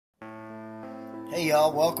Hey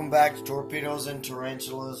y'all, welcome back to Torpedoes and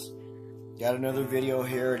Tarantulas. Got another video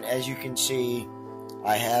here, and as you can see,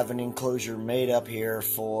 I have an enclosure made up here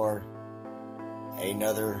for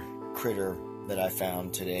another critter that I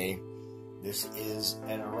found today. This is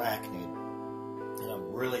an arachnid, and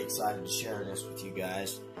I'm really excited to share this with you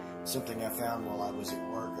guys. Something I found while I was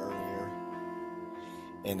at work earlier,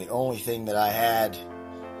 and the only thing that I had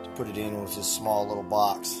to put it in was this small little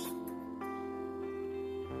box.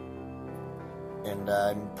 And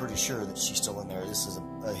I'm pretty sure that she's still in there. This is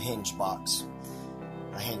a hinge box.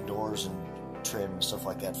 I hang doors and trim and stuff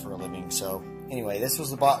like that for a living. So anyway, this was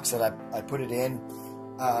the box that I put it in.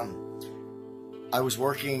 I was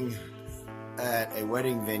working at a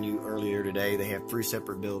wedding venue earlier today. They have 3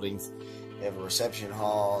 separate buildings. They have a reception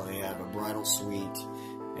hall, they have a bridal suite,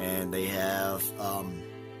 and they have a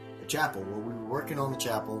chapel. Well, we were working on the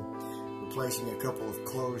chapel, replacing a couple of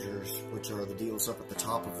closures, which are the deals up at the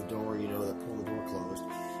top of the door, you know, that pull the door closed.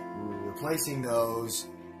 We were replacing those,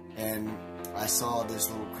 and I saw this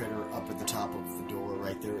little critter up at the top of the door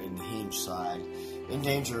right there in the hinge side, in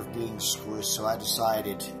danger of being squished, so I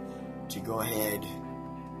decided to go ahead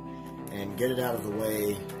and get it out of the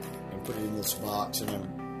way and put it in this box, and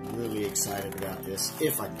I'm really excited about this,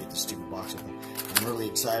 if I can get the stupid box open. I'm really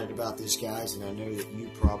excited about this, guys, and I know that you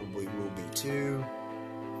probably will be too.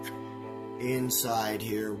 Inside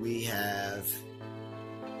here we have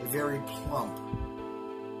a very plump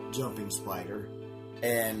jumping spider,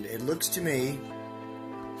 and it looks to me,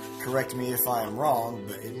 correct me if I am wrong,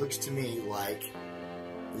 but it looks to me like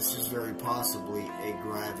this is very possibly a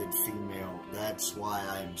gravid female. That's why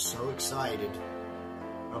I'm so excited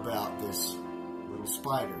about this little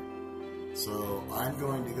spider. So I'm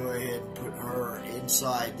going to go ahead and put her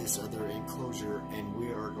inside this other enclosure, and we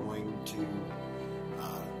are going to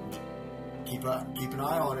keep an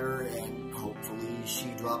eye on her, and hopefully she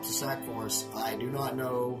drops a sack for us. I do not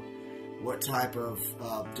know what type of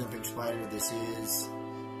jumping spider this is.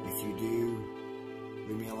 If you do,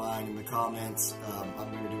 leave me a line in the comments. I'm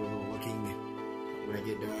going to do a little looking when I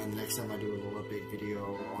get done. Next time I do a little update video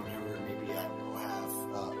on her, maybe I will have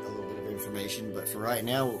a little bit of information. But for right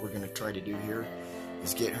now, what we're going to try to do here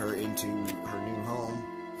is get her into her new home,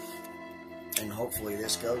 and hopefully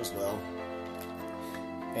this goes well.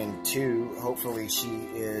 And 2, hopefully she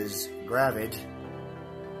is gravid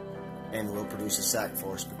and will produce a sack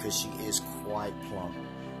for us, because she is quite plump.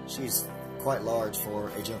 She's quite large for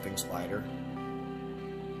a jumping spider.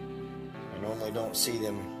 I normally don't see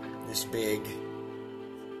them this big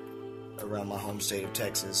around my home state of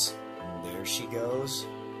Texas. And there she goes,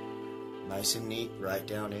 nice and neat, right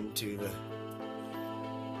down into the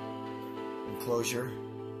enclosure.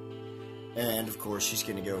 And of course, she's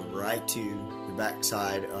going to go right to the back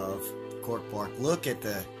side of the Court Park. Look at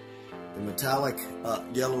the metallic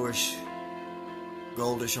yellowish,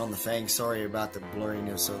 goldish on the fangs. Sorry about the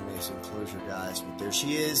blurriness of this enclosure, guys. But there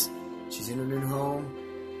she is. She's in her new home.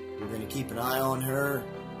 We're going to keep an eye on her.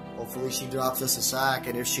 Hopefully she drops us a sack.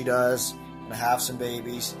 And if she does, I'm going to have some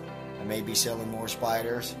babies. I may be selling more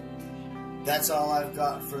spiders. That's all I've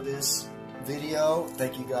got for this video.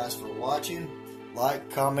 Thank you guys for watching.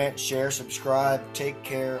 Like, comment, share, subscribe. Take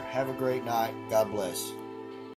care. Have a great night. God bless.